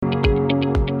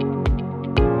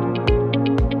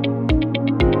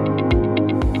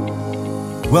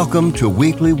Welcome to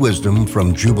Weekly Wisdom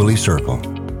from Jubilee Circle.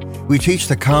 We teach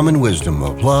the common wisdom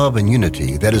of love and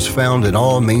unity that is found in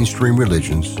all mainstream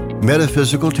religions,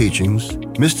 metaphysical teachings,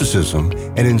 mysticism,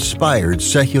 and inspired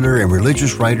secular and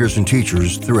religious writers and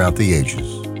teachers throughout the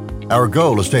ages. Our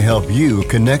goal is to help you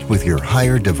connect with your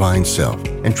higher divine self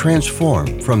and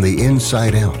transform from the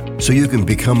inside out so you can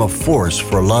become a force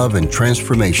for love and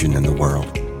transformation in the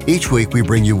world. Each week we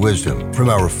bring you wisdom from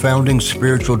our founding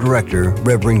spiritual director,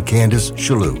 Reverend Candace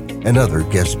Shalhoub, and other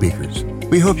guest speakers.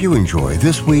 We hope you enjoy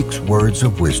this week's Words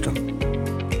of Wisdom.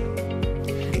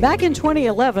 Back in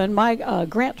 2011, my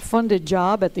grant-funded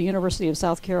job at the University of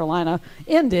South Carolina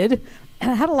ended,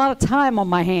 and I had a lot of time on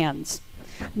my hands.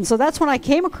 And so that's when I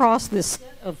came across this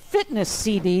set of fitness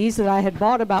CDs that I had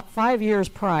bought about 5 years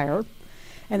prior.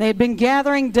 And they had been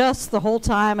gathering dust the whole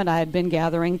time, and I had been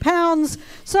gathering pounds.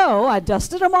 So I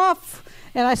dusted them off,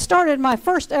 and I started my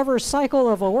first ever cycle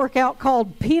of a workout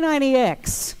called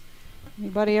P90X.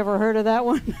 Anybody ever heard of that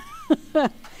one?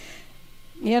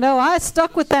 You know, I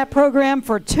stuck with that program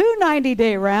for 2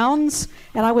 90-day rounds,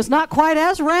 and I was not quite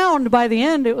as round by the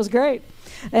end. It was great.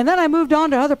 And then I moved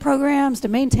on to other programs to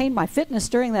maintain my fitness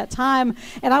during that time,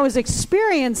 and I was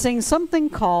experiencing something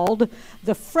called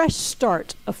the fresh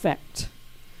start effect.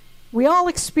 We all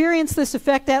experience this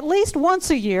effect at least once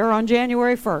a year on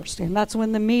January 1st, and that's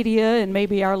when the media and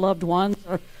maybe our loved ones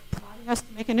are prodding us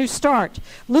to make a new start,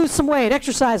 lose some weight,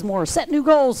 exercise more, set new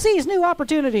goals, seize new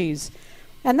opportunities.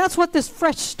 And that's what this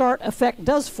fresh start effect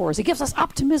does for us. It gives us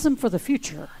optimism for the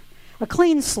future, a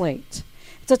clean slate.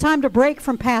 It's a time to break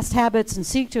from past habits and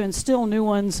seek to instill new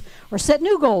ones or set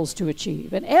new goals to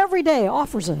achieve. And every day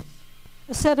offers us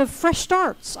a set of fresh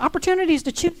starts, opportunities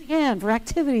to choose again for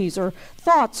activities or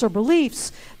thoughts or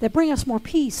beliefs that bring us more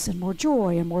peace and more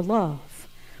joy and more love.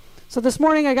 So this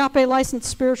morning, Agape licensed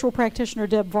spiritual practitioner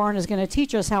Deb Varn is going to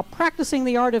teach us how practicing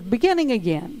the art of beginning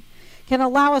again can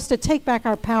allow us to take back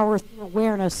our power through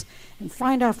awareness and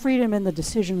find our freedom in the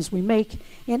decisions we make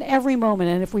in every moment.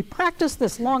 And if we practice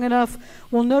this long enough,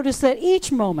 we'll notice that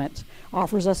each moment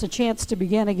offers us a chance to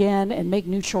begin again and make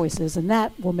new choices. And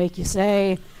that will make you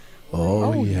say,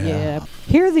 Oh, yeah.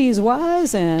 Hear these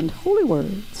wise and holy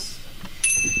words.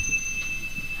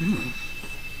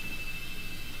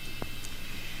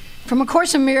 From A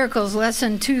Course in Miracles,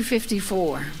 Lesson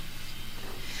 254.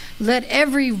 Let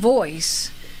every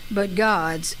voice but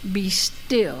God's be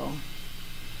still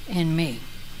in me.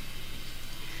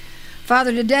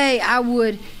 Father, today I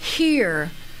would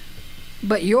hear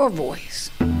but your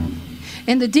voice.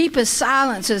 In the deepest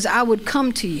silences, I would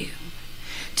come to you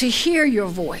to hear your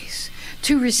voice,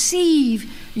 to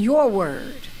receive your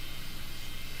word.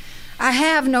 I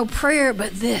have no prayer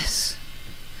but this.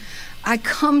 I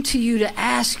come to you to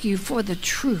ask you for the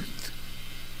truth.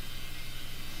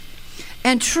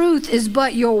 And truth is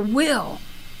but your will,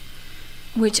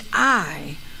 which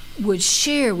I would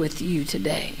share with you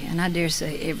today, and I dare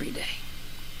say every day.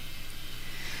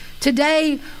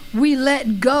 Today, we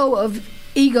let go of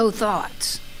ego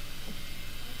thoughts.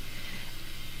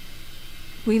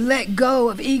 We let go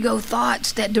of ego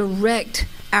thoughts that direct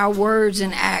our words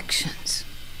and actions.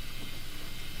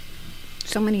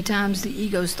 So many times the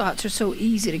ego's thoughts are so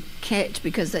easy to catch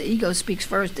because the ego speaks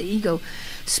first. The ego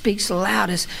speaks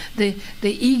loudest. The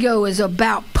ego is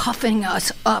about puffing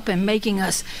us up and making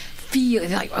us feel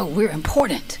like, oh, we're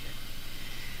important.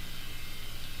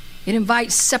 It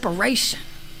invites separation,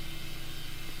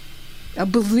 a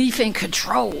belief in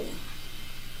control.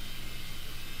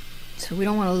 So we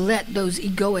don't want to let those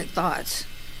egoic thoughts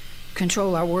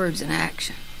control our words and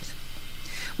actions.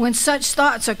 When such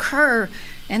thoughts occur,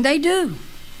 and they do,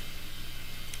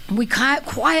 we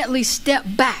quietly step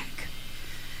back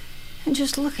and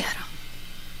just look at them.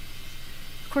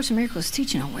 Of Course in Miracles is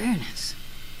teaching awareness.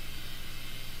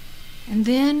 And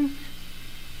then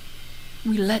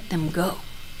we let them go.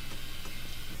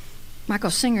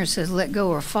 Michael Singer says, let go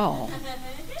or fall.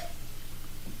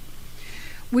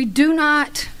 We do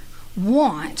not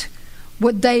want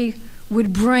what they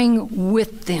would bring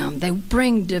with them. They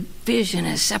bring division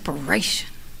and separation.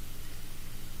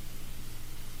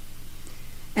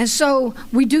 And so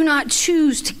we do not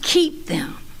choose to keep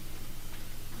them.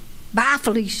 Bye,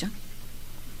 Felicia.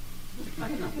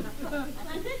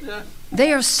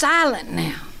 They are silent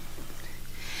now.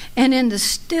 And in the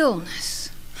stillness,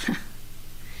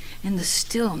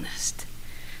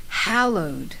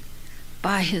 hallowed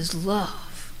by his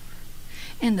love,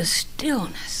 in the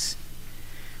stillness,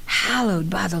 hallowed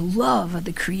by the love of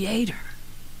the Creator,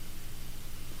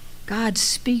 God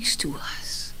speaks to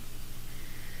us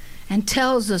and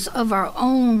tells us of our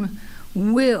own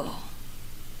will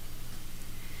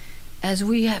as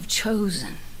we have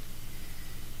chosen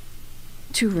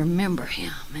to remember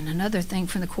him. And another thing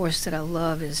from the course that I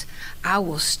love is, I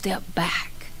will step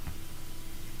back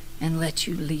and let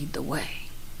you lead the way.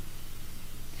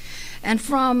 And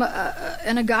from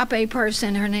an agape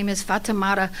person, her name is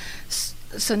Fatimata,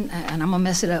 and I'm going to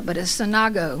mess it up, but it's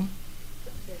Sanago.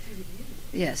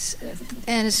 Yes.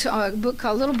 And it's a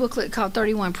little booklet called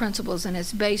 31 Principles, and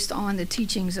it's based on the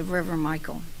teachings of Reverend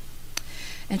Michael.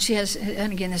 And she has,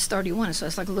 and again, it's 31, so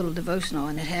it's like a little devotional,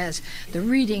 and it has the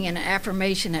reading and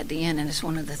affirmation at the end, and it's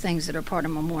one of the things that are part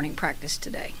of my morning practice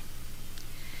today.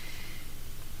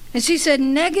 And she said,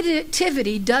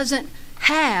 negativity doesn't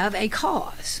have a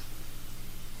cause.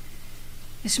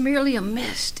 It's merely a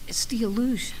mist. It's the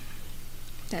illusion.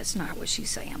 That's not what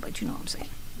she's saying, but you know what I'm saying.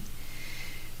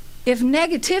 If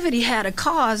negativity had a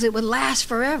cause, it would last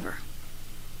forever.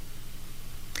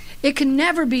 It can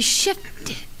never be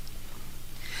shifted.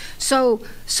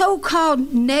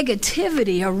 So-called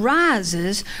negativity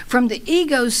arises from the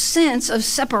ego's sense of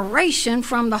separation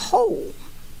from the whole.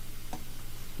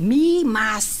 Me,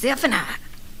 myself, and I.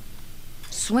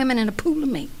 Swimming in a pool of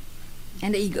me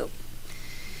and the ego.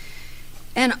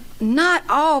 And not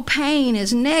all pain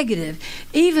is negative,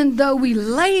 even though we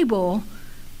label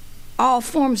all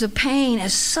forms of pain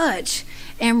as such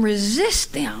and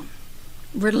resist them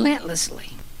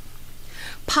relentlessly.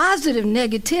 Positive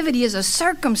negativity is a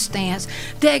circumstance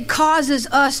that causes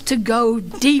us to go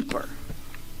deeper,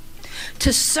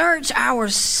 to search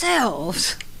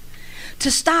ourselves,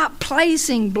 to stop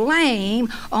placing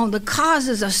blame on the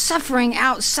causes of suffering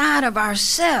outside of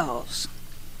ourselves,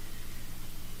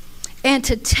 and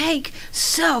to take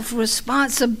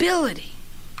self-responsibility.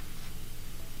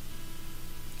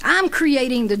 I'm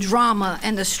creating the drama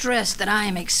and the stress that I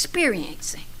am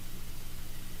experiencing.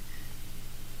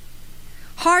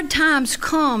 Hard times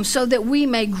come so that we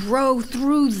may grow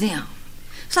through them.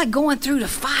 It's like going through the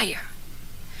fire.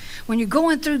 When you're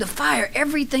going through the fire,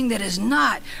 everything that is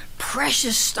not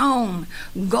precious stone,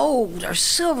 gold, or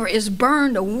silver is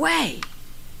burned away.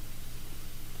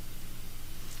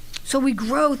 So we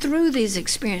grow through these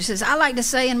experiences. I like to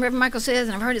say, and Reverend Michael says,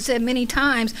 and I've heard it said many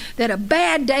times, that a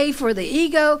bad day for the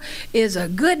ego is a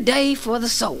good day for the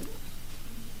soul.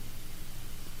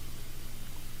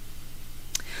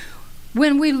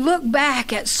 When we look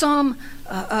back at some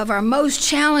of our most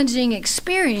challenging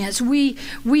experience, we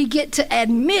get to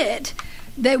admit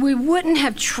that we wouldn't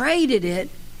have traded it,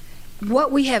 what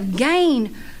we have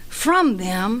gained from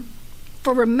them,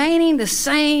 for remaining the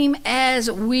same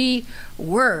as we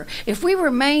were. If we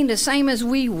remain the same as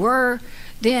we were,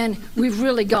 then we've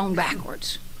really gone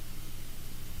backwards.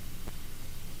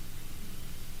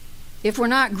 If we're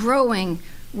not growing,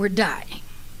 we're dying.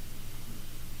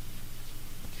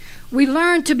 We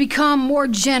learn to become more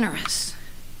generous,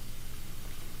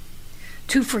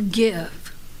 to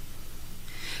forgive,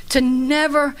 to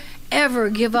never, ever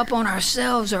give up on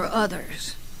ourselves or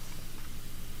others.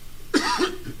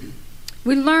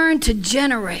 We learn to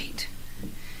generate,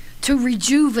 to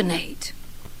rejuvenate,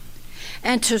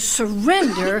 and to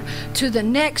surrender to the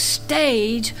next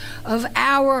stage of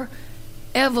our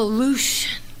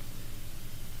evolution.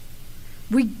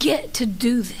 We get to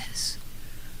do this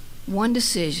one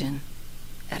decision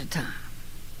at a time.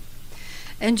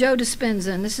 And Joe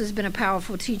Dispenza, and this has been a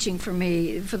powerful teaching for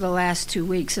me for the last 2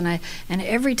 weeks, and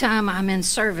every time I'm in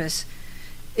service,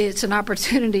 it's an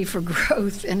opportunity for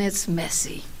growth, and it's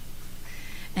messy.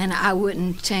 And I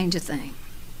wouldn't change a thing.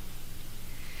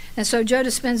 And so Joe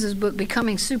Dispenza's book,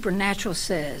 Becoming Supernatural,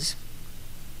 says,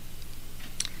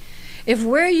 if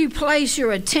where you place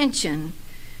your attention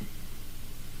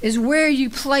is where you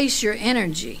place your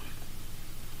energy,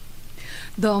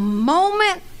 the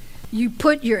moment you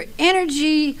put your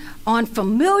energy on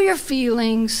familiar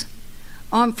feelings,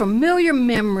 on familiar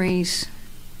memories,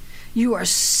 you are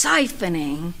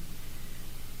siphoning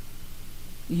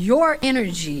your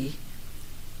energy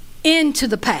into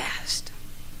the past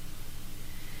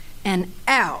and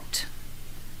out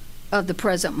of the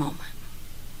present moment.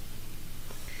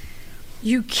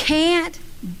 You can't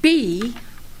be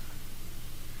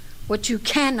what you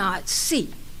cannot see.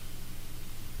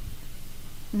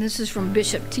 And this is from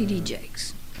Bishop T.D.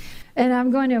 Jakes. And I'm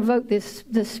going to evoke this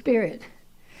spirit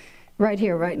right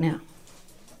here, right now.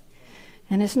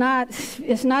 And it's not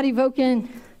evoking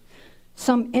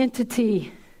some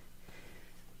entity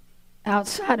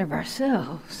outside of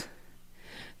ourselves.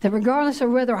 That regardless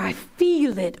of whether I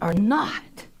feel it or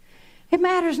not, it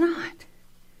matters not.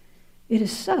 It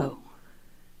is so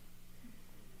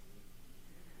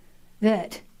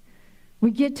that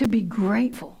we get to be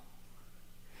grateful.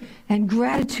 And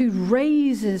gratitude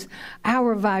raises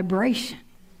our vibration.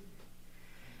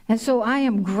 And so I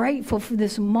am grateful for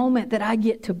this moment that I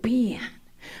get to be in.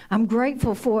 I'm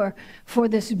grateful for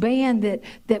this band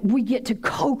that we get to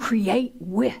co-create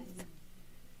with.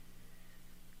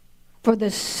 For the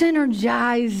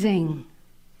synergizing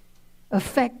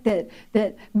effect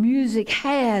that music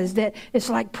has, that it's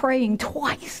like praying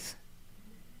twice.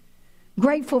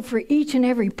 Grateful for each and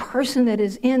every person that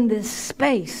is in this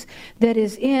space, that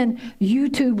is in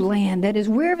YouTube land, that is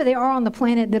wherever they are on the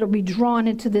planet, that'll be drawn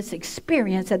into this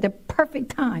experience at the perfect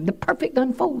time, the perfect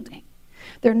unfolding.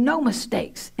 There are no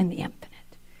mistakes in the infinite.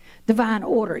 Divine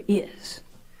order is.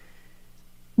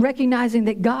 Recognizing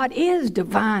that God is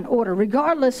divine order,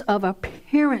 regardless of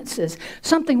appearances.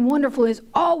 Something wonderful is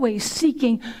always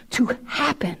seeking to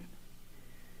happen.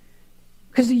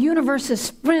 Because the universe is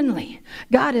friendly.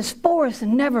 God is for us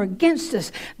and never against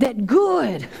us. That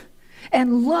good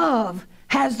and love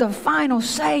has the final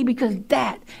say, because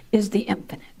that is the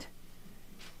infinite.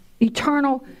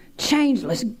 Eternal,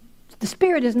 changeless. The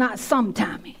Spirit is not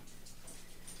sometimey.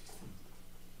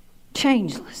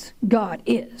 Changeless. God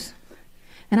is.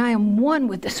 And I am one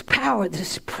with this power,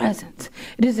 this presence.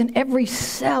 It is in every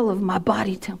cell of my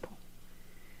body temple.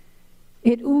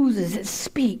 It oozes, it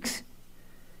speaks.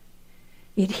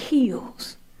 It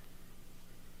heals.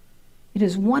 It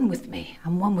is one with me.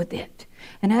 I'm one with it.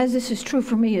 And as this is true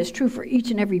for me, it's true for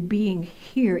each and every being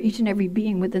here, each and every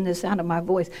being within the sound of my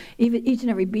voice, even each and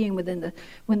every being within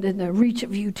the reach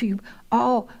of YouTube.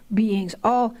 All beings,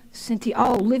 all sentient,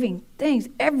 all living things,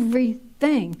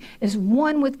 everything is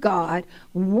one with God,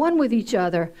 one with each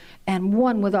other, and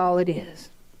one with all it is.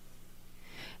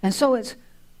 And so it's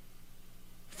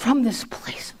from this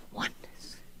place of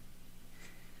oneness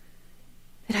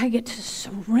that I get to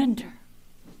surrender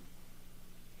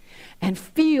and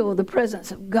feel the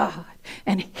presence of God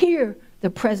and hear the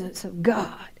presence of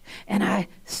God. And I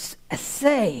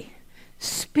say,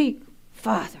 speak,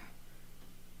 Father.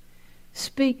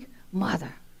 Speak,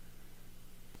 Mother.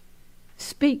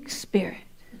 Speak, Spirit.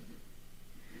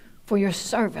 For your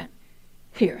servant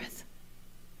heareth.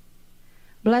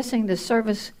 Blessing the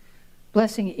service,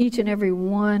 blessing each and every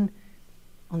one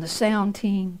on the sound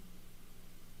team,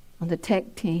 on the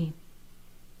tech team,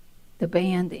 the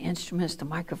band, the instruments, the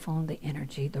microphone, the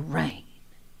energy, the rain.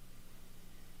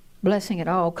 Blessing it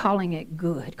all, calling it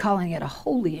good, calling it a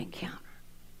holy encounter.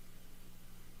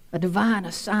 A divine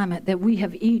assignment that we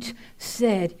have each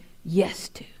said yes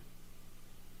to.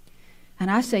 And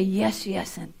I say yes,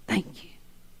 yes, and thank you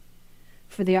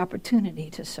for the opportunity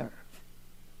to serve.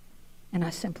 And I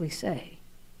simply say,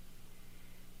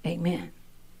 amen.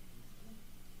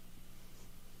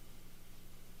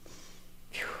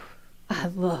 Whew. I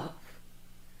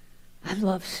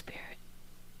love Spirit.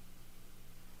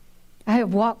 I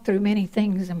have walked through many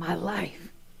things in my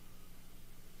life.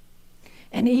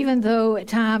 And even though at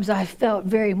times I felt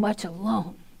very much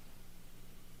alone,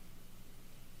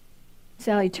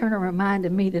 Sally Turner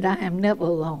reminded me that I am never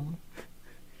alone.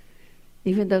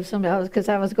 Even though because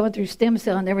I was going through stem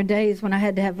cell, and there were days when I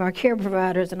had to have our care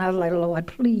providers, and I was like, Lord,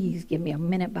 please give me a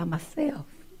minute by myself.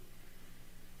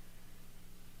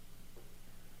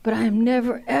 But we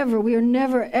are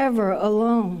never, ever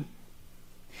alone.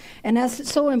 And that's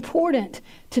so important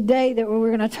today that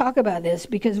we're going to talk about this,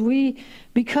 because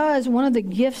one of the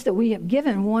gifts that we have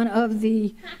given, one of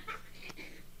the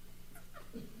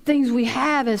things we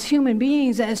have as human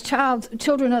beings, as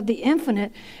children of the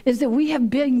infinite, is that we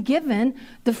have been given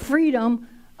the freedom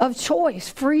of choice,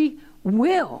 free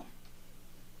will.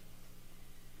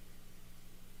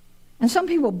 And some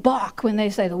people balk when they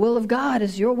say the will of God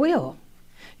is your will.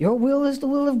 Your will is the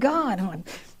will of God. I'm like,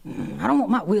 I don't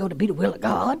want my will to be the will of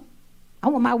God. I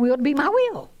want my will to be my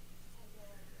will.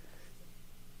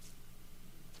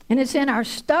 And it's in our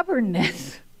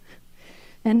stubbornness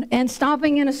and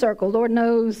stomping in a circle. Lord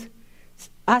knows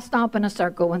I stomp in a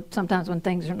circle sometimes when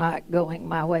things are not going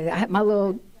my way. My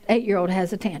little 8-year-old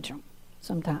has a tantrum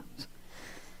sometimes.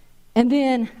 And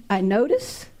then I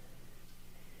notice,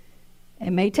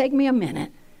 it may take me a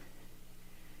minute,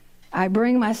 I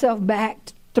bring myself back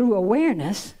through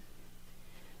awareness.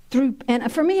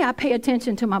 And for me, I pay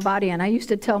attention to my body, and I used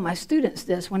to tell my students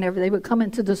this whenever they would come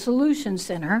into the Solution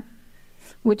Center,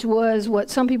 which was what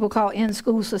some people call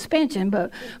in-school suspension,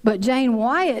 but Jane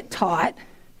Wyatt taught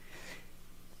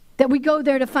that we go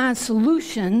there to find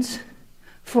solutions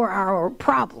for our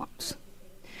problems.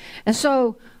 And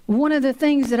so one of the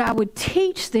things that I would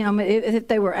teach them, if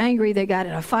they were angry, they got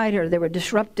in a fight, or they were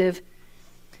disruptive,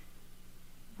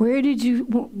 when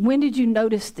did you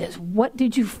notice this? What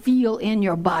did you feel in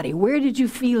your body? Where did you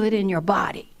feel it in your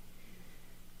body?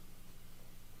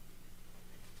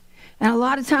 And a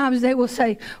lot of times they will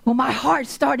say, well, my heart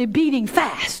started beating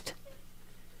fast.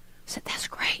 I said, that's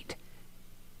great.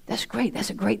 That's great. That's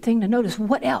a great thing to notice.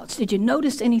 What else? Did you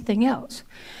notice anything else?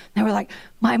 They were like,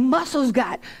 my muscles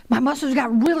got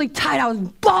really tight. I was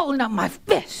balling up my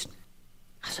fist.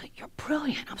 I said, you're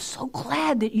brilliant. I'm so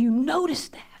glad that you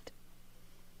noticed that.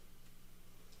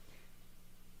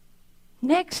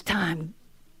 Next time,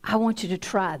 I want you to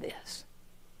try this.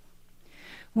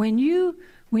 When you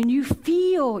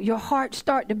feel your heart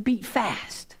start to beat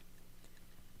fast,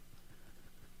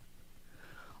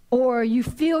 or you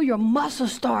feel your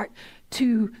muscles start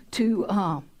to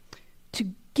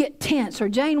get tense, or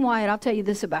Jane Wyatt, I'll tell you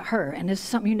this about her, and this is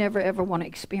something you never ever want to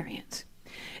experience.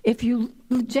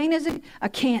 Jane is a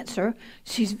Cancer,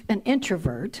 she's an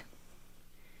introvert,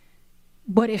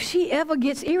 but if she ever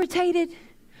gets irritated,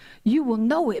 you will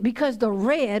know it because the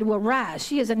red will rise.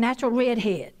 She is a natural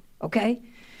redhead, okay?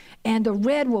 And the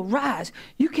red will rise.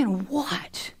 You can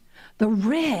watch the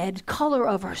red color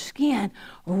of her skin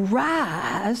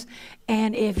rise,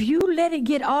 and if you let it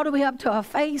get all the way up to her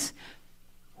face,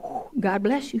 God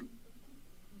bless you.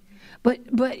 But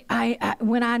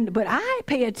I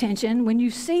pay attention when you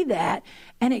see that,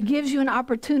 and it gives you an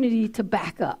opportunity to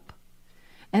back up.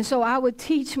 And so I would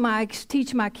teach my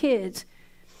kids,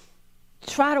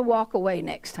 try to walk away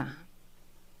next time.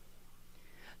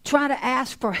 Try to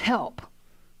ask for help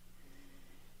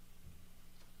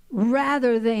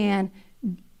rather than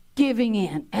giving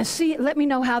in. And let me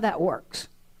know how that works.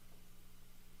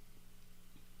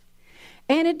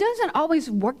 And it doesn't always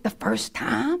work the first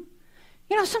time.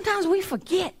 You know, sometimes we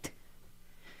forget.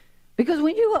 Because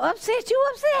when you are upset, you're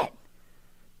upset.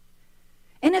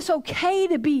 And it's okay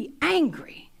to be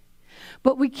angry.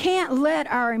 But we can't let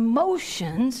our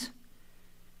emotions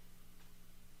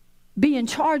be in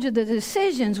charge of the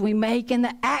decisions we make and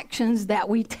the actions that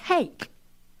we take.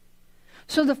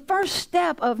 So the first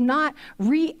step of not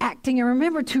reacting, and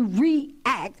remember to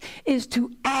react, is to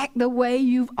act the way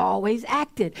you've always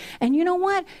acted. And you know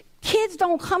what? Kids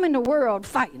don't come in the world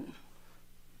fighting.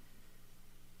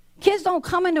 Kids don't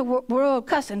come in the world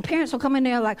cussing. Parents will come in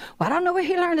there like, well, I don't know where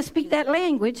he learned to speak that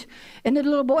language. And the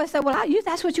little boy said, well,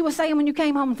 that's what you were saying when you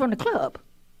came home from the club.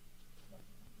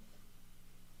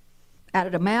 Out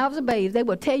of the mouths of babes, they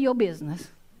will tell your business.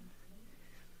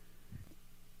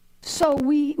 So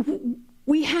we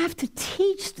have to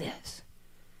teach this.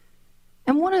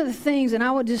 And one of the things, and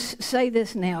I would just say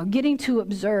this now, getting to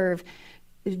observe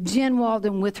Jen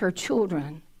Walden with her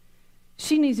children,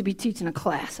 she needs to be teaching a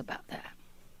class about that.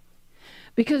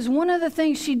 Because one of the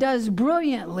things she does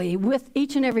brilliantly with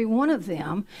each and every one of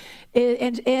them,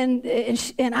 and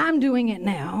I'm doing it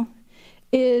now,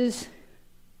 is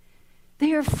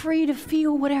they are free to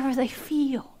feel whatever they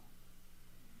feel.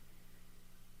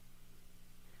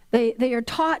 They are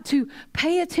taught to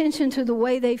pay attention to the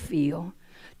way they feel,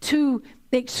 to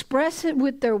express it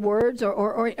with their words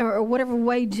or whatever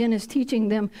way Jen is teaching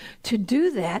them to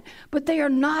do that, but they are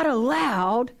not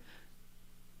allowed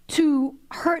to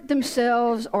hurt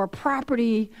themselves or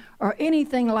property or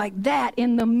anything like that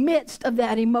in the midst of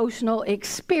that emotional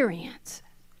experience.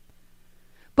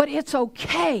 But it's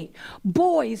okay.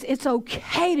 Boys, it's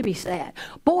okay to be sad.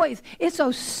 Boys, it's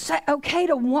okay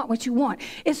to want what you want.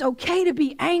 It's okay to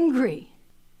be angry.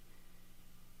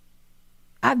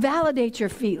 I validate your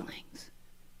feelings.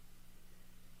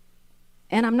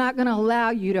 And I'm not going to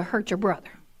allow you to hurt your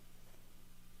brother.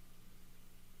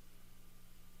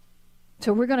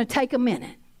 So we're going to take a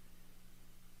minute.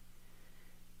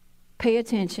 Pay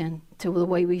attention to the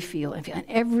way we feel. And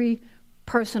every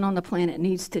person on the planet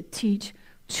needs to teach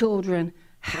children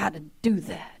how to do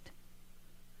that.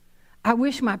 I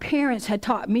wish my parents had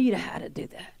taught me how to do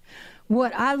that.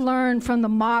 What I learned from the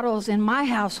models in my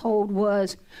household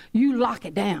was you lock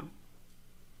it down.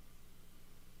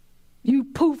 You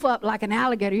poof up like an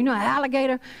alligator. You know an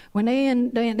alligator, when they're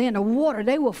in the water,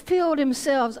 they will fill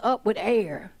themselves up with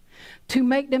air to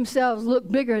make themselves look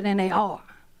bigger than they are.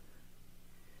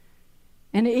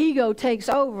 And the ego takes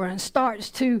over and starts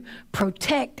to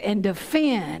protect and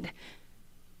defend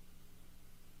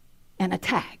and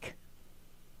attack.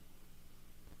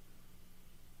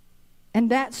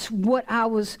 And that's what I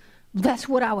was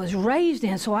raised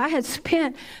in. So I had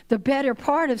spent the better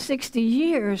part of 60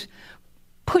 years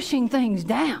pushing things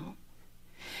down.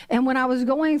 And when I was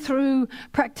going through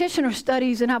practitioner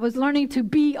studies and I was learning to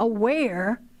be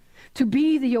aware, to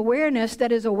be the awareness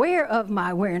that is aware of my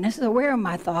awareness, aware of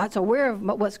my thoughts, aware of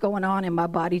what's going on in my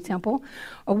body temple,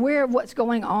 aware of what's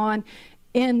going on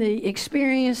in the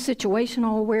experience,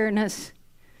 situational awareness,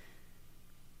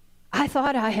 I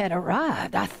thought I had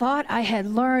arrived. I thought I had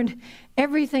learned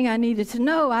everything I needed to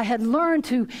know. I had learned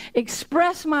to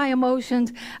express my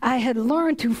emotions. I had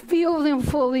learned to feel them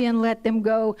fully and let them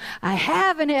go. I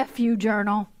have an FU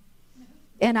journal.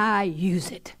 and I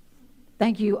use it.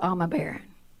 Thank you, Alma Baron.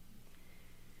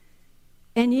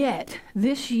 And yet,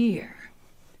 this year,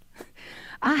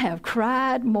 I have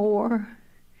cried more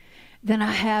than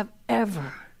I have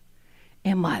ever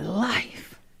in my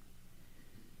life.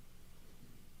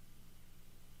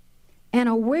 And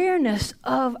awareness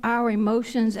of our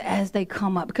emotions as they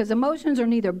come up, because emotions are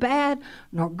neither bad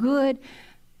nor good.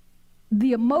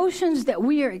 The emotions that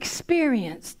we are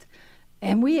experienced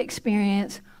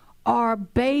are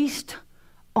based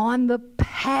on the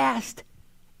past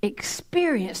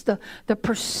experience, the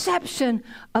perception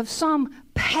of some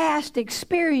past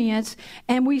experience,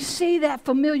 and we see that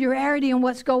familiarity in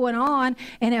what's going on,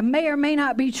 and it may or may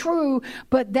not be true,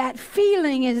 but that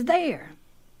feeling is there.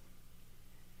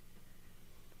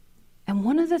 And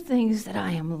one of the things that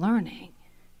I am learning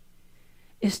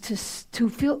is to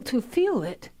feel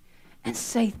it and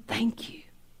say thank you.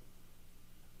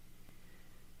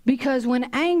 Because when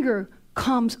anger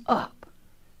comes up,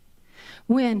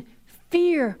 when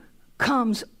fear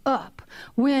comes up,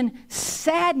 when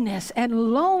sadness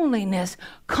and loneliness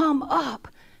come up,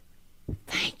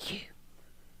 thank you.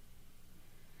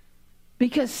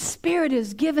 Because Spirit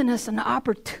has given us an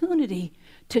opportunity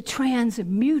to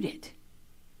transmute it,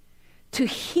 to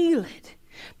heal it.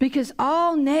 Because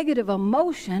all negative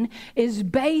emotion is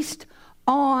based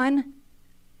on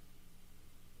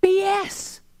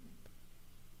BS,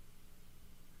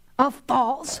 a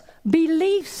false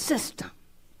belief system.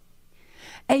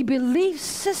 A belief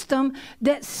system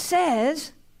that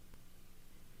says,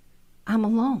 I'm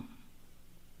alone.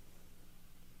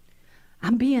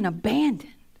 I'm being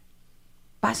abandoned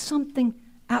by something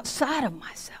outside of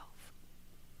myself.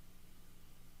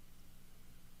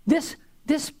 This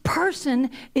person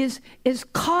is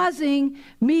causing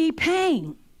me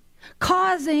pain,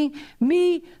 causing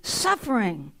me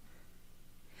suffering.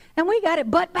 And we got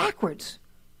it butt backwards.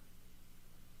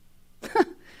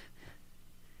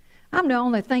 I'm the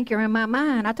only thinker in my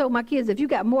mind. I told my kids, if you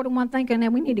got more than one thinker,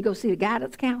 then we need to go see a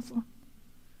guidance counselor.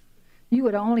 You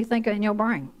were the only thinker in your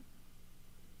brain.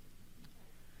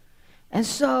 And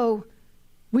so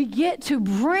we get to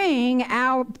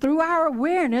through our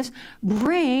awareness,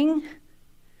 bring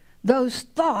those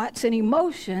thoughts and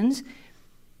emotions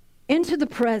into the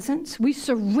presence.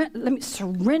 Let me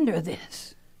surrender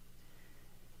this.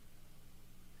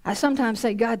 I sometimes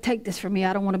say, God, take this from me.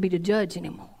 I don't want to be the judge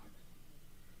anymore.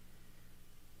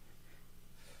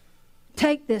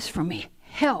 Take this from me.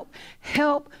 Help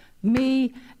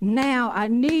me now. I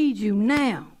need you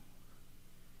now.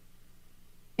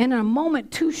 In a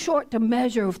moment too short to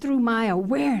measure, through my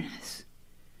awareness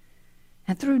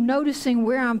and through noticing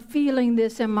where I'm feeling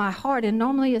this in my heart, and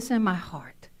normally it's in my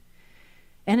heart.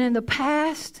 And in the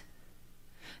past,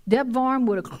 Deb Varn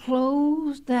would have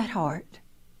closed that heart.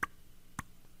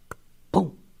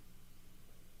 Boom.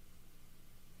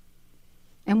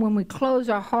 And when we close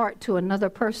our heart to another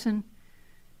person,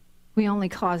 we only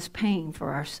cause pain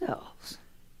for ourselves.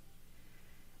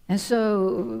 And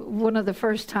so one of the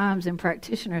first times in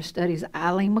practitioner studies,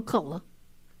 Eileen McCullough,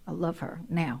 I love her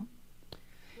now,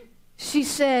 she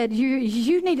said,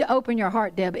 you need to open your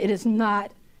heart, Deb. It's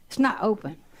not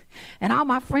open. And all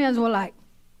my friends were like,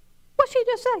 what'd she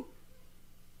just say?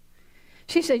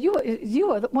 She said,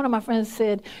 one of my friends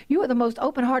said, you are the most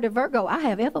open-hearted Virgo I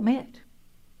have ever met.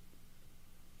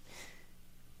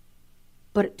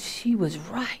 But she was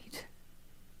right.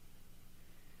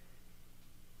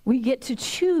 We get to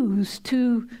choose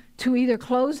to either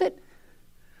close it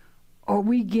or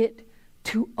we get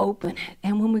to open it.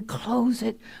 And when we close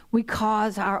it, we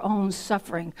cause our own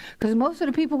suffering. Because most of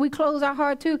the people we close our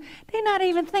heart to, they're not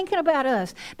even thinking about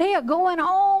us. They are going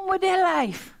on with their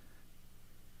life.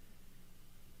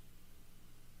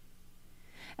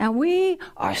 And we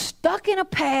are stuck in a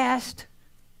past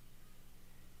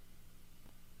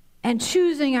and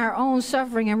choosing our own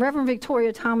suffering. And Reverend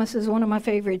Victoria Thomas is one of my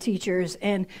favorite teachers.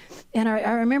 And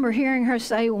I remember hearing her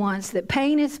say once that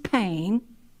pain is pain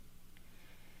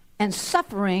and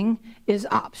suffering is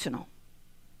optional.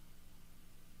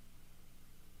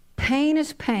 Pain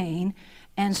is pain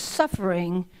and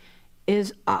suffering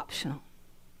is optional.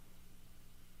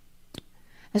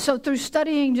 And so through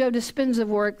studying Joe Dispenza's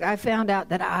work, I found out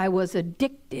that I was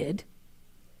addicted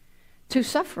to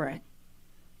suffering.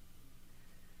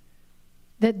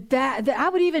 That I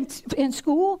would even, in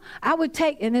school, I would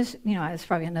take, and this, it's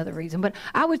probably another reason, but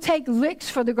I would take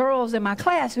licks for the girls in my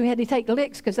class who had to take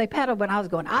licks because they paddled, but I was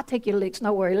going, I'll take your licks,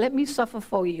 no worry, let me suffer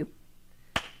for you.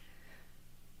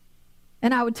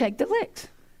 And I would take the licks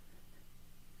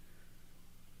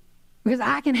because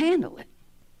I can handle it.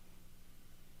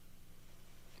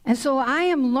 And so I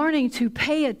am learning to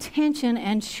pay attention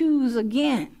and choose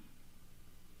again.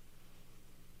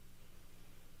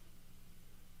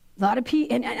 A lot of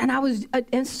people,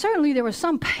 and certainly there was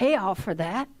some payoff for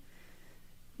that.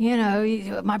 You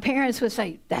know, my parents would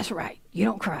say, "That's right, you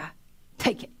don't cry.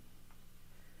 Take it.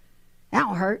 That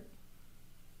don't hurt."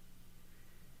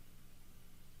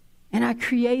 And I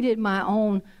created my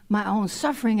own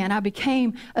suffering, and I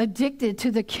became addicted to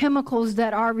the chemicals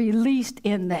that are released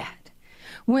in that.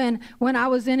 When I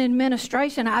was in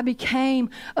administration, I became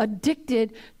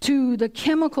addicted to the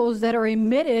chemicals that are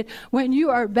emitted when you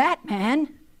are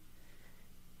Batman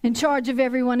in charge of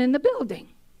everyone in the building.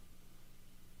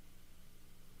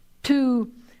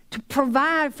 To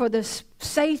provide for the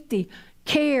safety,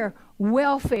 care,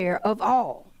 welfare of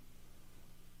all.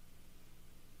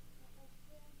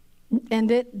 And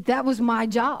that was my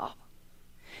job.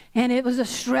 And it was a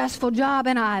stressful job,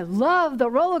 and I love the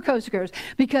roller coasters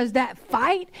because that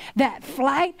fight, that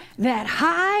flight, that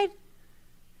hide,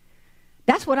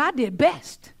 that's what I did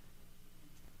best.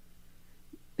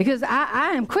 Because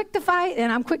I am quick to fight,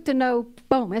 and I'm quick to know,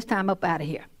 boom, it's time up out of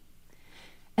here.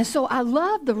 And so I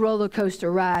loved the roller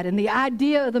coaster ride, and the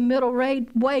idea of the middle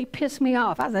way pissed me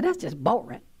off. I said, that's just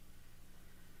boring.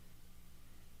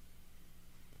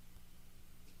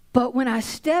 But when I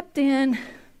stepped in,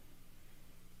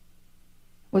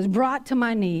 was brought to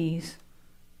my knees,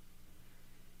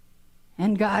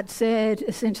 and God said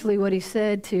essentially what he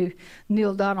said to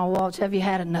Neil Donald Walsh, have you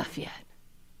had enough yet?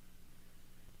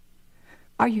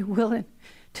 Are you willing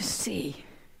to see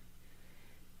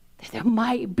that there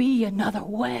might be another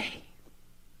way?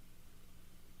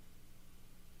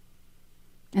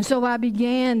 And so I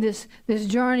began this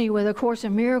journey with A Course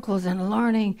in Miracles and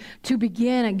learning to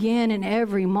begin again in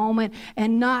every moment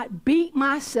and not beat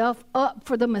myself up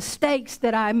for the mistakes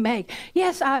that I make.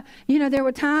 Yes, there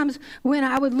were times when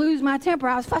I would lose my temper.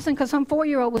 I was fussing because some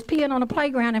 4-year-old was peeing on the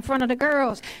playground in front of the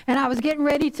girls, and I was getting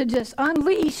ready to just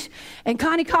unleash. And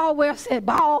Connie Caldwell said,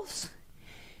 "Boss,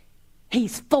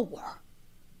 he's 4."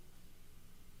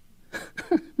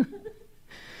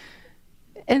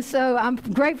 And so I'm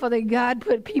grateful that God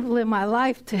put people in my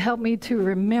life to help me to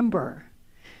remember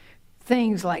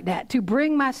things like that, to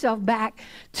bring myself back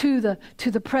to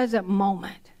the present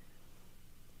moment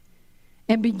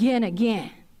and begin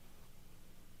again,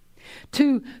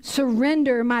 to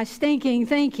surrender my stinking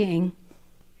thinking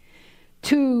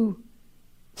to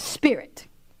Spirit.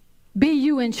 Be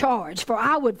you in charge, for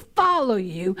I would follow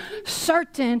you,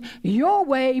 certain your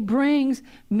way brings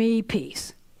me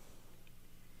peace.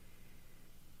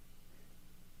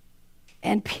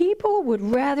 And people would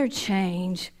rather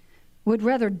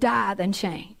die than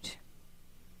change.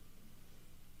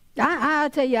 I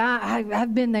tell you,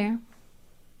 I've been there.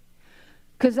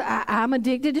 Because I'm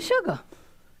addicted to sugar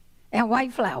and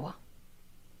white flour.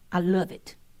 I love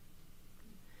it.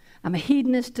 I'm a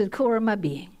hedonist to the core of my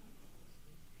being.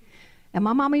 And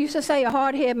my mama used to say, a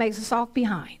hard head makes a soft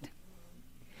behind.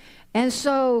 And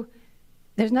so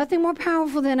there's nothing more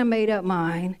powerful than a made-up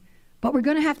mind. But we're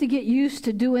going to have to get used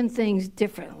to doing things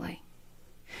differently.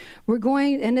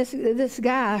 And this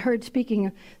guy I heard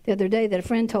speaking the other day that a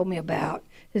friend told me about,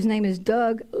 his name is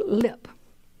Doug Lipp.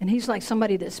 And he's like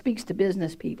somebody that speaks to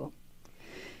business people.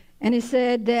 And he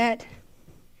said that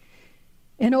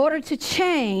in order to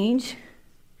change,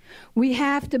 we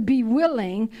have to be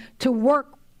willing to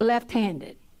work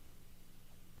left-handed.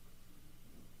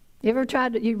 You ever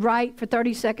tried you write for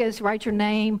 30 seconds, write your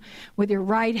name with your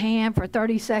right hand for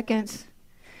 30 seconds,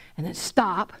 and then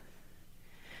stop.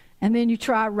 And then you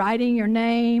try writing your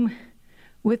name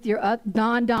with your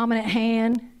non-dominant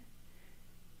hand,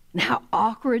 and how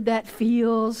awkward that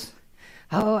feels.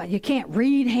 Oh, you can't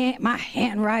read my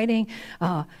handwriting.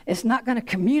 It's not going to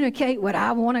communicate what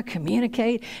I want to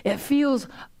communicate. It feels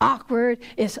awkward.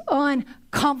 It's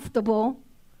uncomfortable.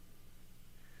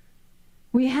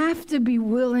 We have to be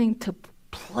willing to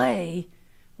play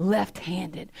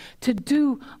left-handed, to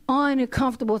do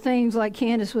uncomfortable things like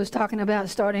Candace was talking about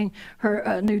starting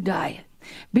her new diet.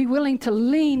 Be willing to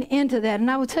lean into that.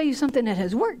 And I will tell you something that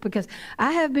has worked, because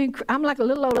I'm like a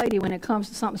little old lady when it comes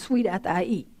to something sweet after I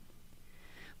eat.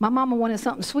 My mama wanted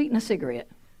something sweet in a cigarette.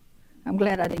 I'm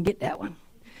glad I didn't get that one.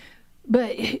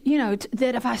 But,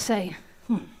 that if I say,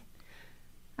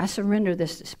 I surrender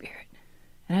this to Spirit,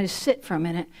 and I just sit for a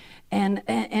minute, and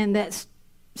that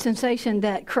sensation,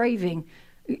 that craving,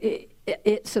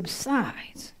 it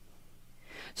subsides.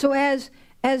 So as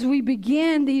we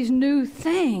begin these new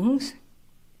things,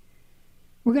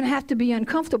 we're going to have to be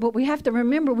uncomfortable. We have to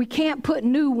remember we can't put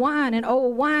new wine in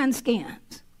old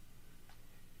wineskins.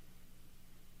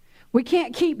 We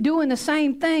can't keep doing the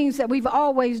same things that we've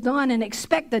always done and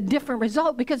expect a different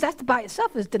result, because that's by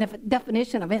itself is the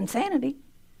definition of insanity.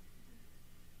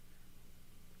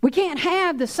 We can't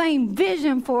have the same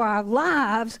vision for our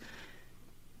lives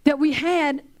that we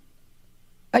had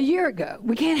a year ago.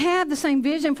 We can't have the same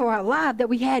vision for our life that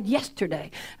we had yesterday.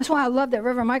 That's why I love that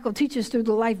Reverend Michael teaches through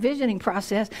the life visioning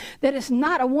process that it's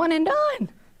not a one and done.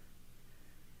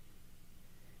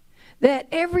 That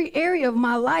every area of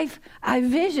my life I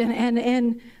vision.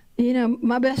 And you know,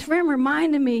 my best friend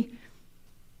reminded me,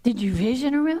 did you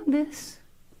vision around this?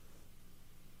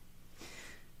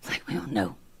 It's like, well,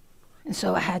 no. And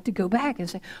so I had to go back and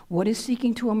say, what is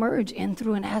seeking to emerge in,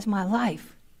 through, and as my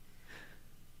life?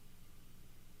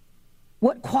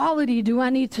 What quality do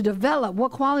I need to develop?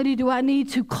 What quality do I need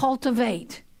to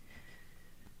cultivate?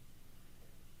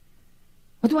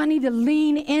 What do I need to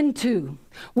lean into?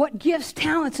 What gifts,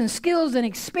 talents, and skills and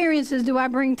experiences do I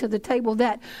bring to the table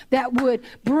that would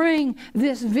bring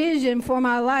this vision for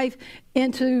my life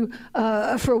into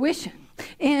fruition?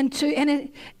 And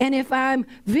if I'm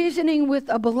visioning with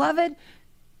a beloved,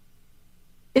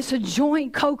 it's a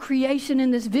joint co-creation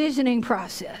in this visioning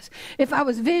process. If I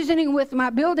was visioning with my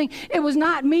building, it was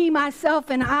not me, myself,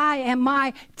 and I and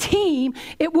my team.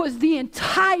 It was the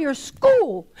entire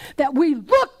school that we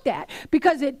looked at,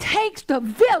 because it takes the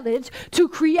village to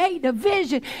create a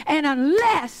vision. And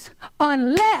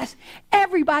unless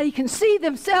everybody can see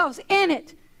themselves in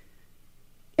it,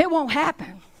 it won't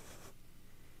happen.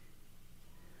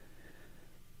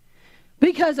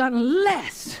 Because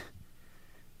unless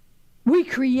we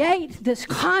create this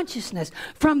consciousness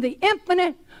from the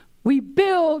infinite, we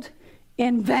build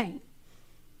in vain.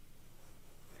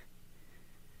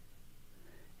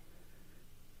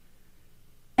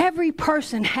 Every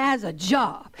person has a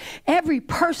job. Every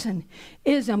person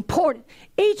is important.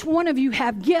 Each one of you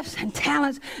have gifts and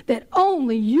talents that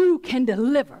only you can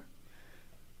deliver.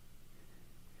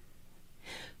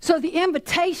 So the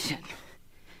invitation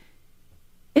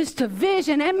is to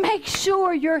vision and make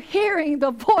sure you're hearing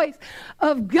the voice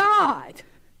of God.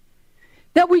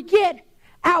 That we get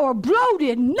our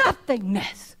bloated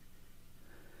nothingness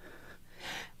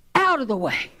out of the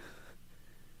way.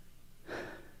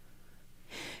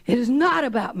 It is not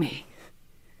about me.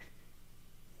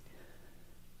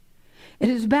 It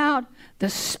is about the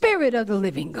Spirit of the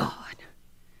living God.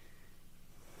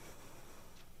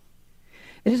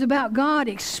 It is about God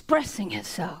expressing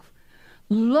Himself,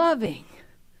 loving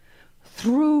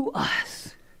through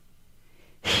us,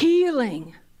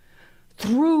 healing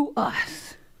through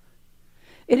us.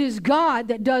 It is God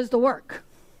that does the work,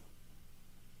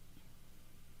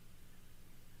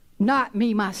 not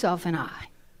me, myself, and I.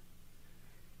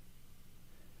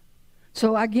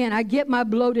 So again, I get my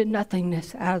bloated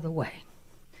nothingness out of the way.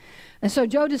 And so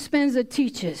Joe Dispenza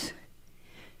teaches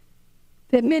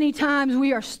that many times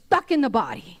we are stuck in the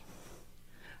body.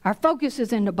 Our focus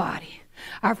is in the body.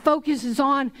 Our focus is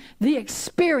on the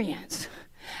experience.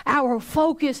 Our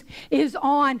focus is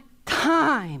on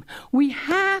time. We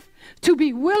have to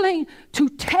be willing to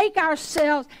take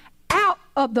ourselves out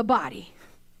of the body.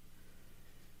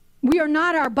 We are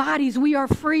not our bodies. We are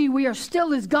free. We are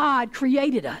still as God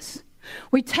created us.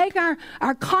 We take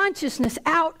our consciousness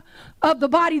out of the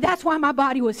body. That's why my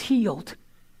body was healed.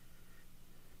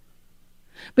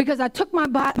 Because I took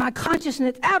my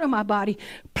consciousness out of my body,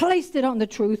 placed it on the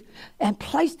truth, and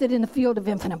placed it in the field of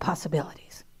infinite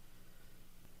possibilities.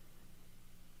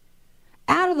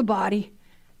 Out of the body,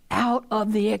 out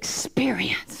of the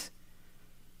experience.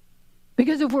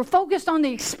 Because if we're focused on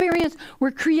the experience,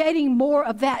 we're creating more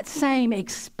of that same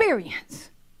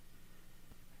experience.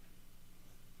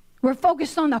 We're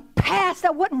focused on the past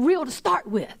that wasn't real to start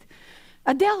with.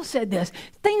 Adele said this,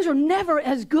 things are never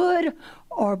as good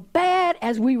or bad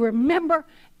as we remember.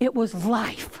 It was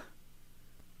life.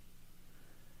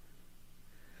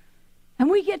 And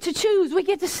we get to choose, we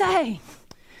get to say.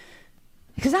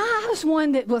 Because I was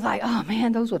one that was like, oh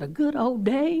man, those were the good old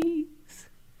days.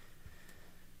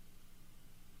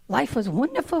 Life was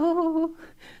wonderful.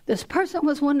 This person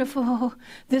was wonderful.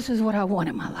 This is what I want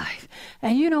in my life.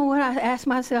 And you know what I ask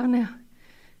myself now?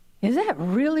 Is that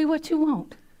really what you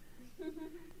want?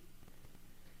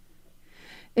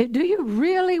 Do you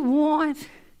really want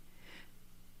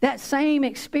that same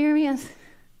experience?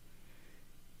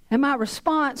 And my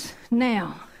response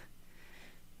now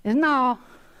is no,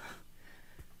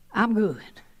 I'm good.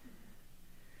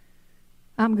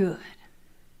 I'm good.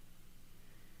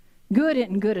 Good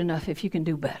isn't good enough if you can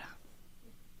do better.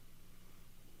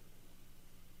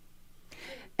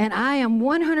 And I am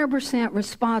 100%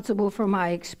 responsible for my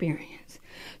experience.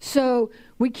 So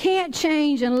we can't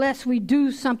change unless we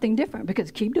do something different, because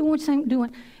keep doing what you're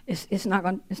doing, it's not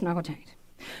going to change.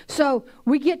 So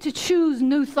we get to choose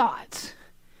new thoughts.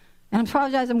 And I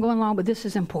apologize I'm going long, but this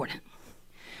is important.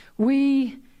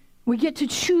 We We get to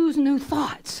choose new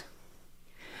thoughts.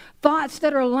 Thoughts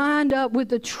that are lined up with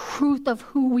the truth of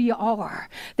who we are.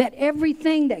 That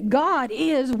everything that God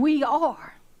is, we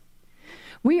are.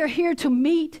 We are here to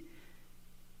meet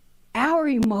our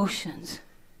emotions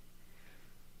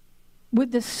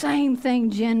with the same thing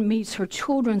Jen meets her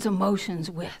children's emotions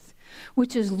with,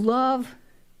 which is love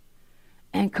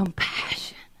and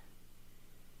compassion.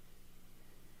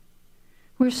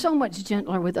 We're so much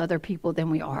gentler with other people than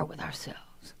we are with ourselves.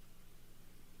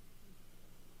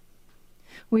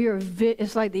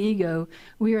 It's like the ego.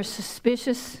 We are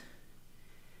suspicious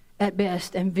at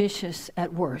best and vicious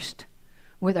at worst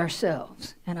with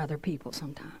ourselves and other people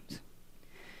sometimes.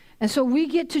 And so we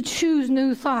get to choose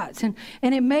new thoughts. And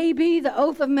it may be the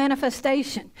oath of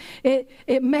manifestation.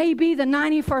 It may be the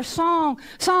 91st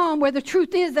Psalm where the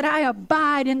truth is that I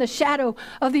abide in the shadow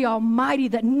of the Almighty,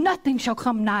 that nothing shall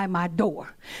come nigh my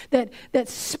door. That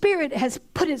Spirit has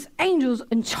put His angels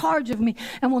in charge of me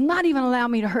and will not even allow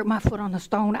me to hurt my foot on the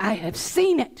stone. I have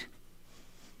seen it.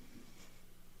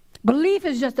 Belief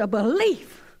is just a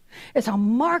belief. It's a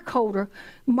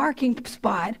marking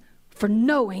spot for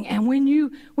knowing. And when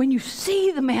you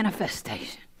see the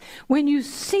manifestation, when you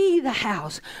see the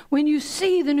house, when you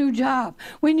see the new job,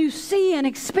 when you see and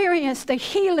experience the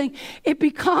healing,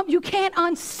 you can't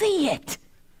unsee it.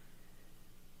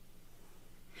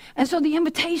 And so the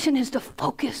invitation is to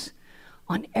focus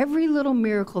on every little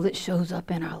miracle that shows up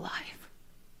in our life,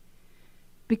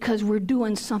 because we're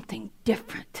doing something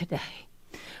different today.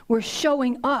 We're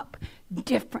showing up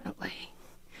differently.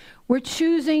 We're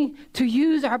choosing to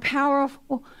use our power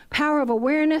of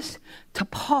awareness to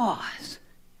pause.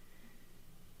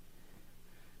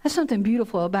 That's something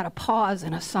beautiful about a pause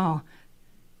in a song.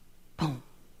 Boom.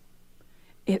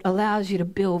 It allows you to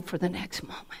build for the next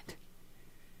moment.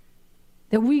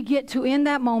 That we get to, in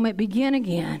that moment, begin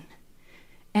again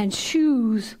and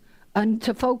choose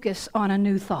to focus on a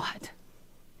new thought.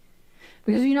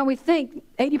 Because, we think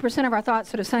 80% of our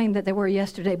thoughts are the same that they were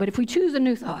yesterday. But if we choose a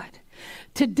new thought,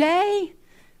 today,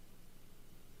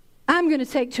 I'm going to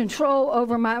take control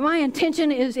over my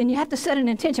intention is, and you have to set an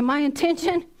intention. My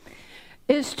intention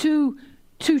is to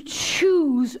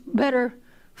choose better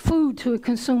food to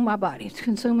consume my body, to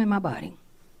consume in my body.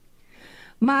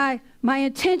 My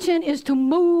intention is to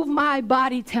move my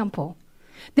body temple,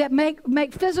 that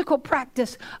make physical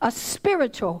practice a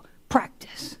spiritual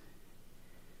practice.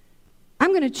 I'm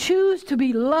going to choose to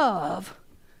be love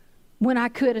when I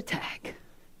could attack.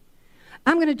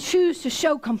 I'm going to choose to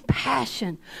show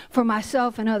compassion for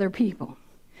myself and other people.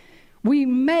 We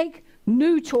make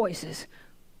new choices.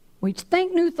 We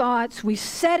think new thoughts, we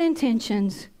set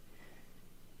intentions,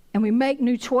 and we make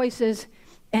new choices.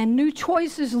 And new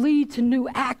choices lead to new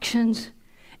actions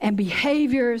and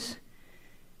behaviors.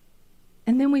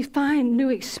 And then we find new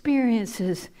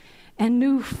experiences and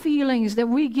new feelings that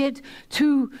we get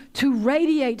to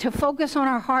radiate, to focus on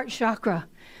our heart chakra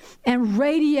and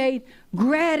radiate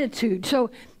gratitude.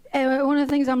 So one of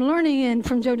the things I'm learning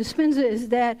from Joe Dispenza is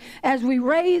that as we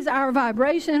raise our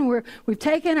vibration, we've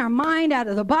taken our mind out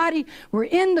of the body, we're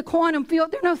in the quantum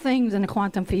field. There are no things in the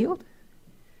quantum field.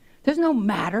 There's no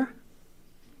matter.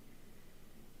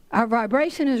 Our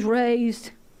vibration is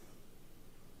raised,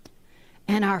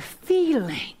 and our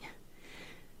feeling,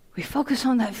 we focus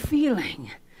on that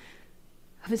feeling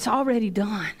of it's already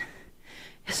done.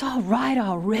 It's all right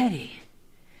already.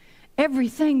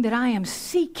 Everything that I am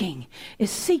seeking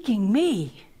is seeking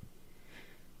me.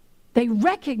 They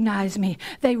recognize me.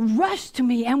 They rush to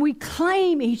me, and we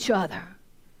claim each other.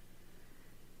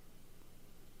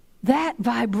 That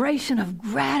vibration of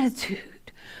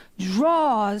gratitude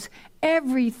draws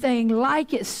everything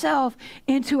like itself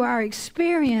into our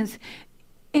experience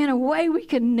in a way we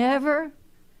could never,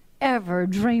 ever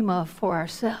dream of for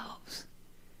ourselves.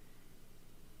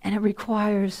 And it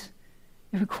requires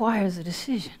a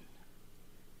decision.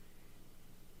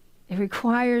 It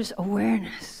requires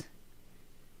awareness.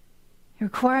 It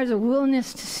requires a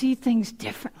willingness to see things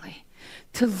differently,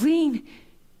 to lean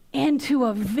into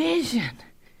a vision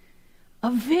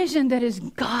that is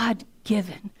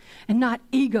God-given and not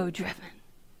ego-driven.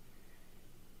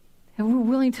 And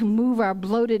we're willing to move our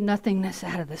bloated nothingness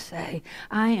out of the say,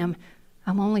 I'm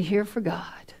only here for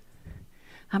God.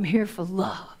 I'm here for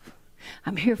love.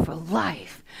 I'm here for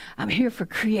life. I'm here for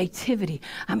creativity.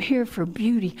 I'm here for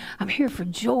beauty. I'm here for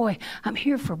joy. I'm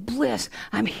here for bliss.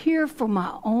 I'm here for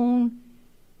my own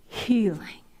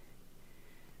healing.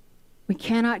 We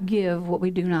cannot give what we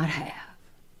do not have.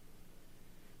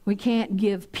 We can't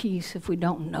give peace if we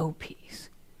don't know peace.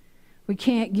 We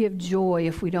can't give joy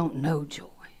if we don't know joy.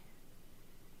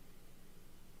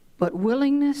 But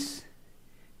willingness,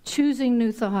 choosing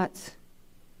new thoughts,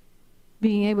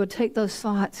 being able to take those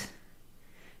thoughts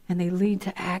and they lead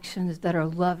to actions that are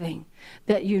loving,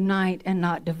 that unite and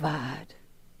not divide.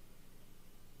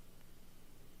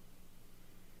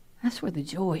 That's where the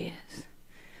joy is.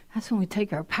 That's when we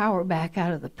take our power back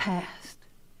out of the past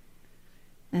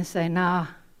and say, nah,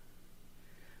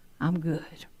 I'm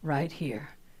good right here,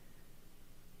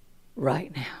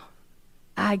 right now.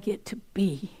 I get to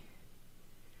be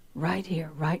right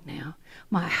here, right now.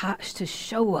 My heart to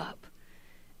show up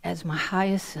as my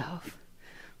highest self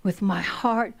with my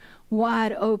heart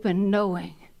wide open,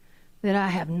 knowing that I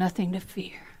have nothing to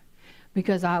fear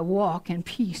because I walk in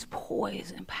peace,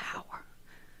 poise, and power.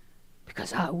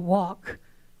 Because I walk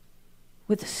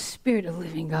with the Spirit of the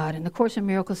living God. And the Course in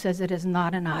Miracles says it is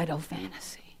not an idle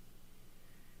fantasy.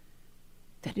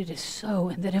 That it is so,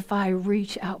 and that if I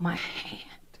reach out my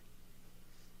hand,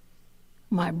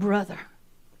 my brother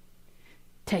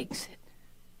takes it.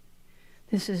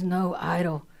 This is no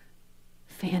idle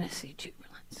fantasy,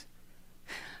 jubilance.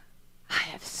 I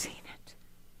have seen it.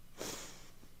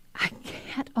 I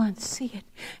can't unsee it.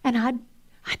 And I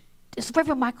as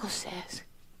Reverend Michael says,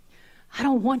 I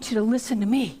don't want you to listen to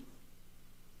me.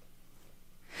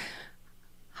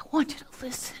 I want you to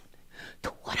listen to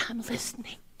what I'm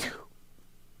listening to.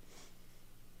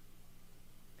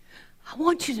 I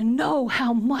want you to know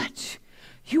how much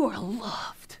you are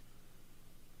loved.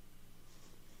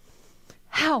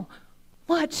 How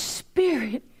much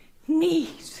Spirit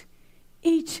needs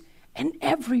each and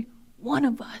every one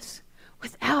of us.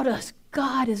 Without us,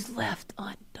 God is left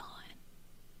undone.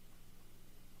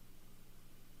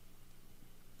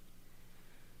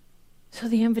 So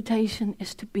the invitation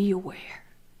is to be aware,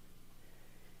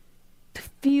 to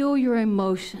feel your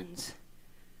emotions,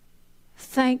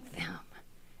 thank them,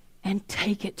 and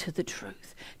take it to the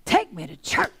truth. Take me to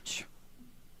church.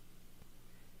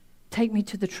 Take me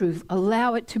to the truth.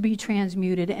 Allow it to be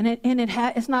transmuted. And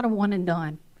it's not a one and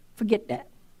done. Forget that.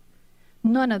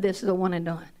 None of this is a one and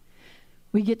done.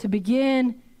 We get to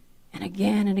begin and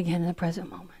again in the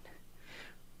present moment.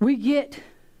 We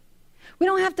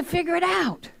don't have to figure it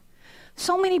out.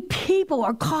 So many people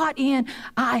are caught in,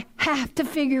 I have to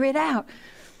figure it out.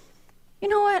 You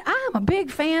know what? I'm a big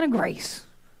fan of grace.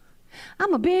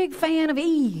 I'm a big fan of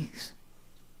ease.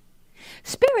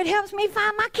 Spirit helps me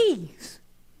find my keys.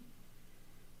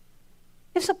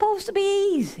 It's supposed to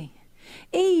be easy.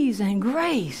 Ease and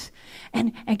grace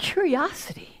and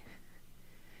curiosity.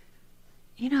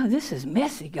 You know, this is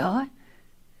messy, God.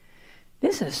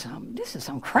 This is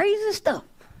some crazy stuff.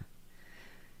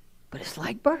 But it's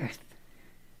like birth.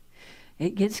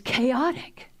 It gets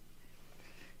chaotic.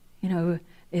 You know,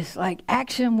 it's like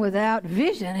action without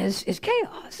vision is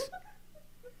chaos.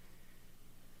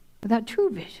 Without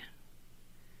true vision.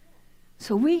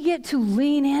 So we get to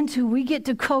lean into, we get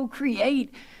to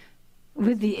co-create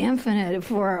with the infinite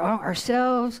for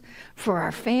ourselves, for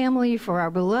our family, for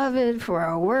our beloved, for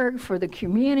our work, for the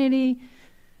community.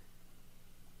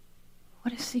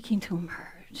 What is seeking to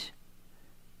emerge?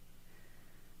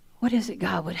 What is it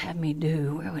God would have me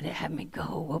do? Where would it have me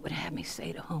go? What would it have me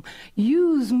say to whom?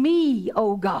 Use me,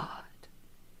 oh God.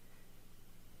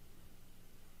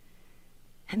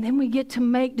 And then we get to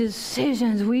make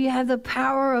decisions. We have the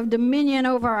power of dominion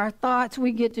over our thoughts.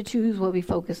 We get to choose what we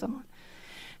focus on.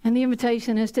 And the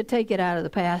invitation is to take it out of the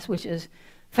past, which is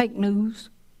fake news,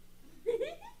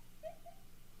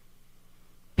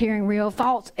 appearing real,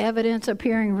 false evidence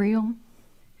appearing real,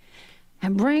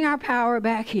 and bring our power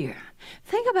back here.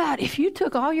 Think about if you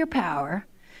took all your power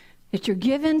that you're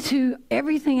given to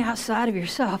everything outside of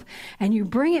yourself and you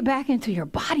bring it back into your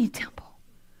body temple.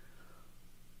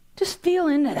 Just feel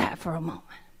into that for a moment.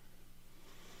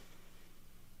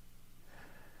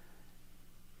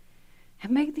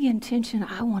 And make the intention,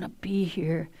 I want to be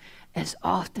here as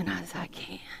often as I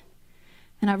can.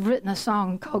 And I've written a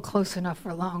song called Close Enough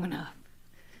for Long Enough.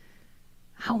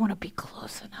 I want to be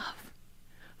close enough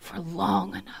for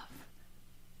long enough.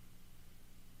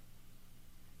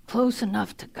 Close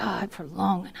enough to God for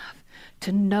long enough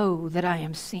to know that I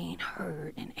am seen,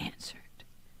 heard, and answered.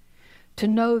 To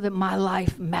know that my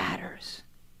life matters.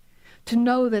 To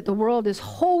know that the world is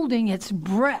holding its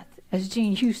breath, as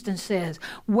Jean Houston says,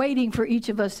 waiting for each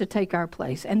of us to take our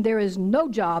place. And there is no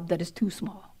job that is too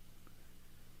small.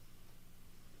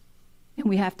 And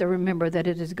we have to remember that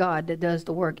it is God that does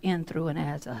the work in, through, and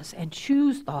as us. And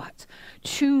choose thoughts,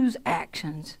 choose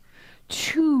actions,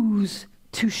 choose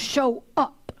to show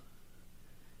up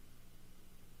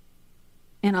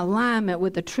in alignment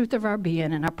with the truth of our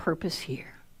being and our purpose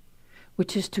here,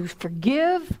 which is to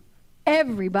forgive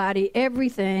everybody,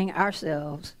 everything,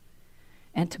 ourselves,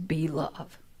 and to be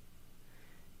love.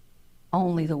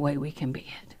 Only the way we can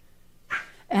be it.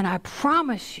 And I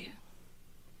promise you,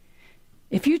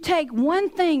 if you take one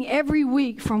thing every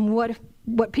week from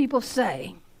what people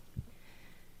say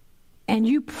and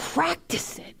you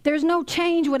practice it, there's no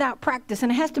change without practice,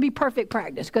 and it has to be perfect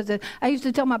practice. Because I used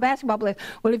to tell my basketball players,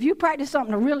 well, if you practice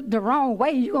something the wrong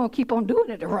way, you're going to keep on doing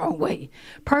it the wrong way.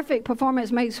 Perfect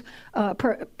performance makes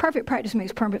perfect practice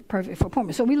makes perfect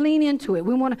performance. So we lean into it.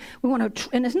 We want to,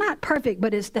 and it's not perfect,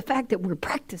 but it's the fact that we're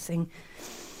practicing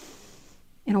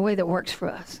in a way that works for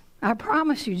us. I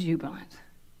promise you, Jubilants,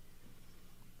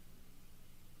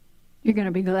 you're going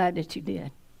to be glad that you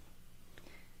did.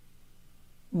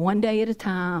 One day at a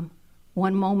time,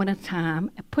 one moment at a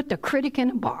time. Put the critic in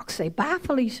a box. Say, bye,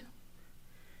 Felicia.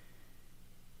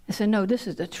 And say, no, this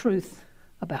is the truth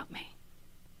about me.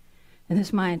 And this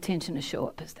is my intention to show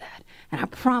up as that. And I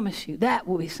promise you, that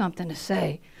will be something to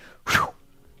say, whew,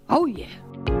 oh yeah.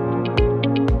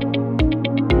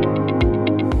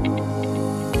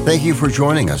 Thank you for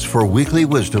joining us for Weekly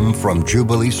Wisdom from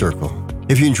Jubilee Circle.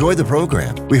 If you enjoyed the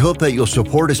program, we hope that you'll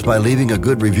support us by leaving a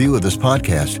good review of this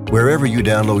podcast wherever you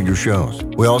download your shows.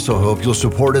 We also hope you'll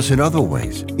support us in other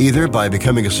ways, either by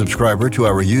becoming a subscriber to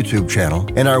our YouTube channel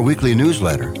and our weekly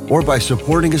newsletter, or by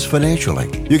supporting us financially.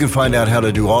 You can find out how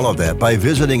to do all of that by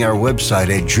visiting our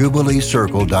website at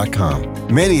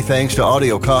jubileecircle.com. Many thanks to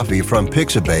Audio Coffee from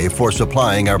Pixabay for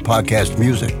supplying our podcast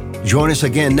music. Join us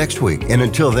again next week, and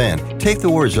until then, take the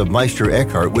words of Meister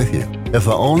Eckhart with you. If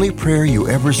the only prayer you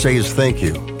ever say is thank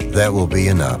you, that will be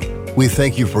enough. We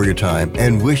thank you for your time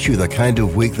and wish you the kind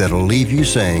of week that'll leave you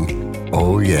saying,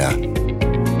 oh yeah.